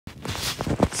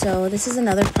So this is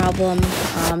another problem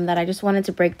that I just wanted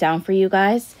to break down for you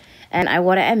guys. And I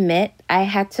want to admit, I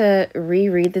had to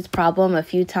reread this problem a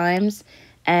few times.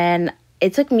 And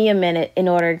it took me a minute in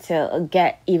order to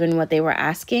get even what they were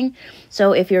asking.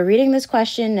 So if you're reading this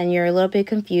question and you're a little bit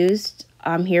confused,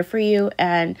 I'm here for you.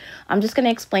 And I'm just going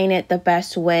to explain it the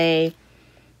best way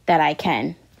that I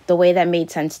can, the way that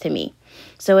made sense to me.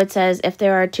 So it says, if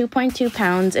there are 2.2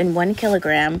 pounds in 1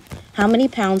 kilogram, how many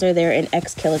pounds are there in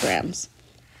X kilograms?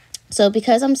 So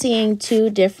because I'm seeing two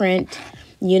different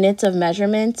units of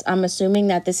measurements, I'm assuming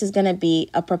that this is going to be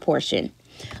a proportion.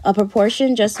 A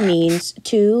proportion just means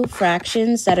two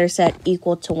fractions that are set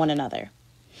equal to one another.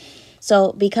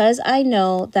 So because I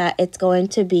know that it's going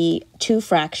to be two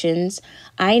fractions,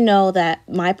 I know that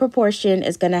my proportion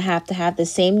is going to have the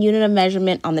same unit of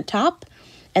measurement on the top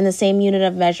and the same unit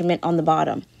of measurement on the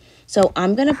bottom. So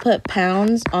I'm going to put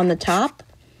pounds on the top,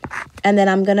 and then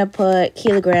I'm going to put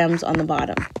kilograms on the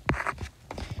bottom.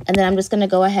 And then I'm just going to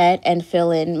go ahead and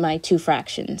fill in my two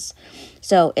fractions.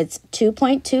 So it's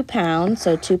 2.2 pounds,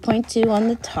 so 2.2 on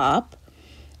the top.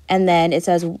 And then it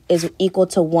says is equal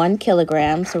to 1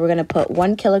 kilogram. So we're going to put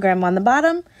 1 kilogram on the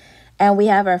bottom. And we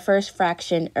have our first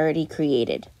fraction already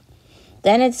created.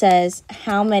 Then it says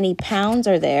how many pounds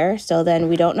are there. So then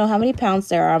we don't know how many pounds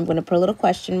there are. I'm going to put a little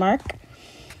question mark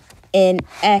in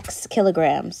X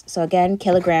kilograms. So again,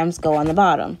 kilograms go on the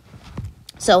bottom.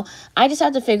 So I just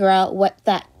have to figure out what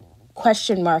that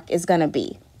question mark is going to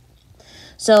be.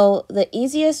 So the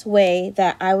easiest way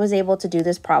that I was able to do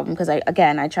this problem, because I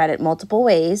tried it multiple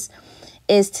ways,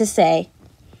 is to say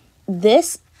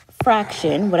this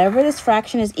fraction, whatever this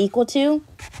fraction is equal to,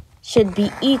 should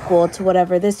be equal to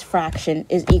whatever this fraction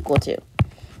is equal to.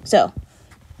 So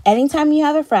anytime you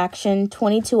have a fraction,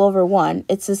 22 over 1,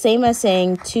 it's the same as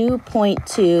saying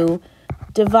 2.2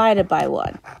 divided by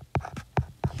 1.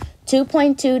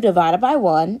 2.2 divided by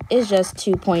 1 is just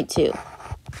 2.2.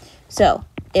 So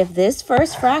if this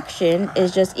first fraction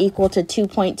is just equal to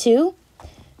 2.2,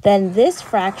 then this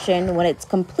fraction, when it's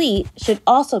complete, should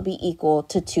also be equal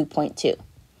to 2.2.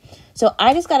 So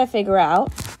I just got to figure out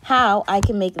how I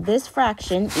can make this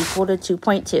fraction equal to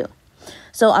 2.2.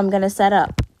 So I'm going to set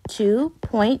up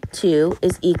 2.2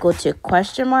 is equal to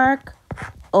question mark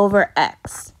over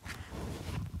X.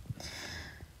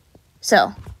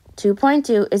 So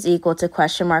 2.2 is equal to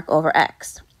question mark over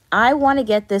X. I want to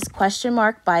get this question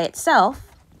mark by itself.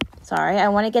 I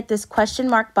want to get this question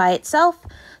mark by itself.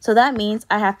 So that means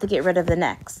I have to get rid of the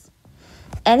X.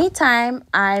 Anytime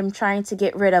I'm trying to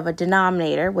get rid of a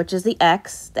denominator, which is the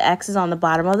X is on the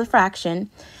bottom of the fraction.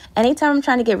 Anytime I'm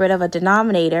trying to get rid of a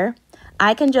denominator,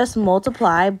 I can just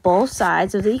multiply both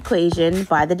sides of the equation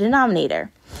by the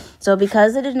denominator. So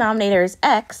because the denominator is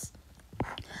X,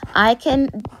 I can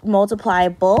multiply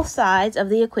both sides of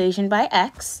the equation by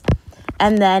X.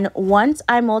 And then once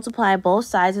I multiply both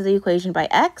sides of the equation by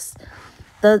X,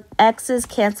 the X's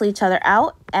cancel each other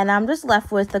out, and I'm just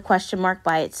left with the question mark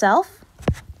by itself.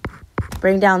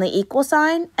 Bring down the equal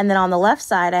sign, and then on the left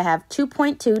side, I have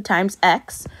 2.2 times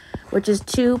X, which is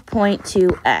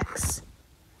 2.2X.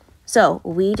 So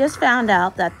we just found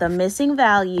out that the missing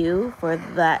value for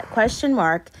that question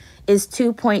mark is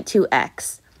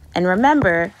 2.2X. And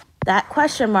remember, that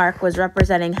question mark was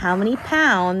representing how many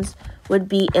pounds would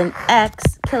be in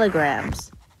X kilograms.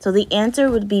 So the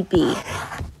answer would be B,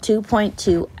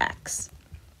 2.2X.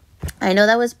 I know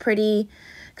that was pretty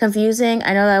confusing.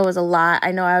 I know that was a lot.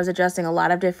 I know I was adjusting a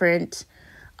lot of different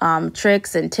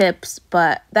tricks and tips,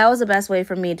 but that was the best way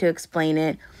for me to explain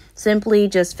it. Simply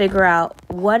just figure out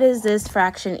what is this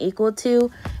fraction equal to,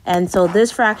 and so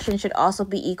this fraction should also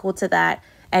be equal to that,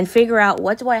 and figure out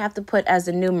what do I have to put as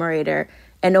the numerator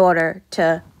in order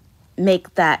to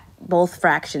make that both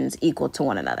fractions equal to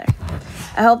one another.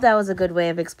 I hope that was a good way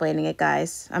of explaining it,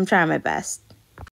 guys. I'm trying my best.